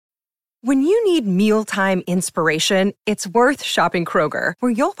When you need mealtime inspiration, it's worth shopping Kroger,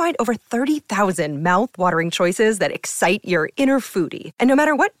 where you'll find over 30,000 mouth-watering choices that excite your inner foodie. And no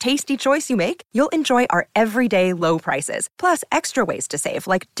matter what tasty choice you make, you'll enjoy our everyday low prices, plus extra ways to save,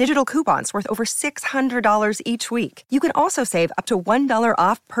 like digital coupons worth over $600 each week. You can also save up to $1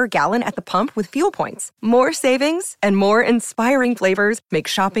 off per gallon at the pump with fuel points. More savings and more inspiring flavors make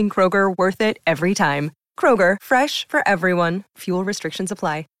shopping Kroger worth it every time. Kroger, fresh for everyone. Fuel restrictions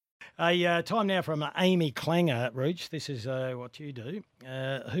apply. Time now from AAMI Clanger, Rooch. This is what you do.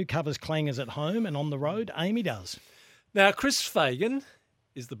 Who covers Clangers at home and on the road? AAMI does. Now, Chris Fagan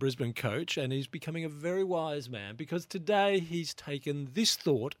is the Brisbane coach, and he's becoming a very wise man because today he's taken this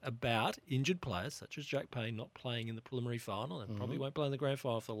thought about injured players, such as Jack Payne, not playing in the preliminary final and probably won't play in the grand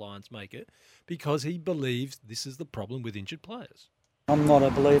final if the Lions make it, because he believes this is the problem with injured players. I'm not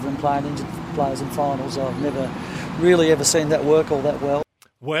a believer in playing injured players in finals. I've never really ever seen that work all that well.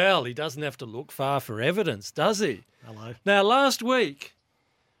 Well, he doesn't have to look far for evidence, does he? Hello. Now, last week,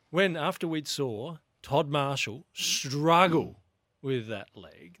 after we'd saw Todd Marshall struggle with that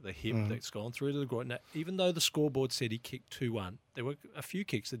leg, the hip that's gone through to the groin. Now, even though the scoreboard said he kicked 2-1, there were a few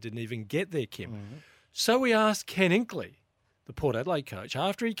kicks that didn't even get there, Kim. So we asked Ken Inkley, the Port Adelaide coach,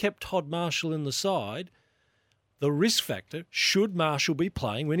 after he kept Todd Marshall in the side, the risk factor, should Marshall be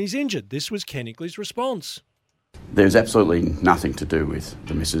playing when he's injured? This was Ken Inkley's response. There's absolutely nothing to do with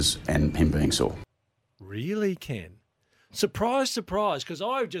the missus and him being sore. Really, Ken? Surprise, surprise, because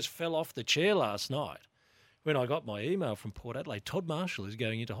I just fell off the chair last night when I got my email from Port Adelaide. Todd Marshall is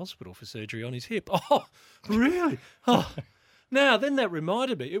going into hospital for surgery on his hip. Oh, really? Oh. Now, then that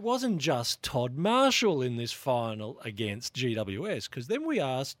reminded me, it wasn't just Todd Marshall in this final against GWS, because then we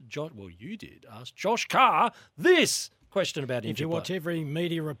asked, you did ask Josh Carr this question about injured If you watch player. every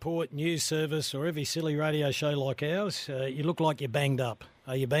media report, news service or every silly radio show like ours, you look like you're banged up.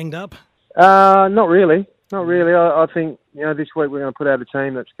 Are you banged up? Not really. Not really. I think, this week we're going to put out a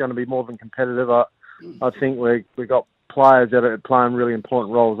team that's going to be more than competitive. I think we've got players that are playing really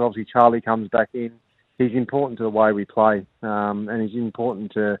important roles. Obviously, Charlie comes back in. He's important to the way we play, and he's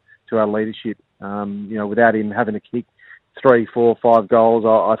important to our leadership. Without him having to kick 3, 4, 5 goals,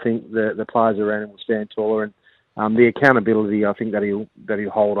 I think the players around him will stand taller. And the accountability, I think that he'll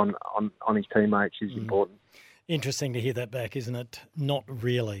hold on his teammates is important. Interesting to hear that back, isn't it? Not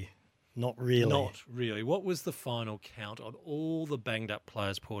really. Not really. Not really. What was the final count on all the banged-up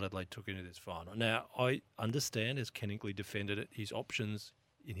players Port Adelaide took into this final? Now, I understand, as Ken Inkley defended it, his options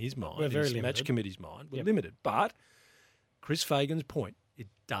in his mind, We're very his limited. match committee's mind, were limited. But Chris Fagan's point, it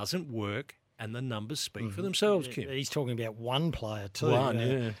doesn't work, and the numbers speak for themselves, Kim. He's talking about one player too.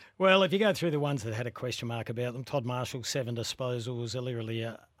 Yeah. Well, if you go through the ones that had a question mark about them, Todd Marshall, 7 disposals,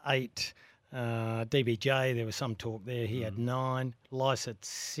 Illyria, 8. DBJ, there was some talk there. He had 9. Lycett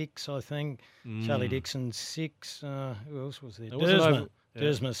 6, I think. Charlie Dixon 6. Who else was there?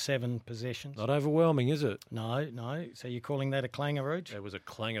 Dersma 7 possessions. Not overwhelming, is it? No. So you're calling that a clanger, Roach? There was a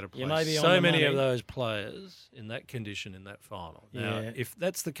clanger to play. You may be on so the many money. of those players in that condition in that final. Now, if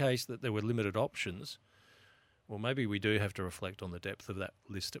that's the case that there were limited options, well, maybe we do have to reflect on the depth of that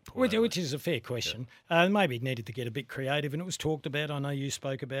list at Port Adelaide. Which is a fair question. Maybe it needed to get a bit creative, and it was talked about. I know you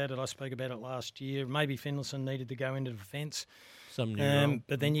spoke about it. I spoke about it last year. Maybe Finlayson needed to go into defence. Some new role.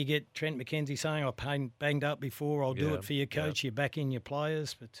 But then you get Trent McKenzie saying, I banged up before, I'll do it for your coach. You're back in your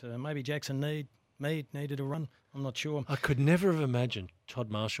players. But maybe Jackson Mead needed a run. I'm not sure. I could never have imagined Todd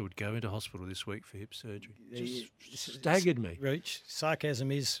Marshall would go into hospital this week for hip surgery. Just staggered me. Reach,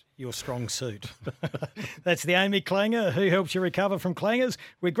 sarcasm is your strong suit. That's the AAMI Clanger, who helps you recover from clangers.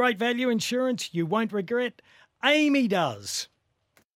 With great value insurance you won't regret. AAMI does.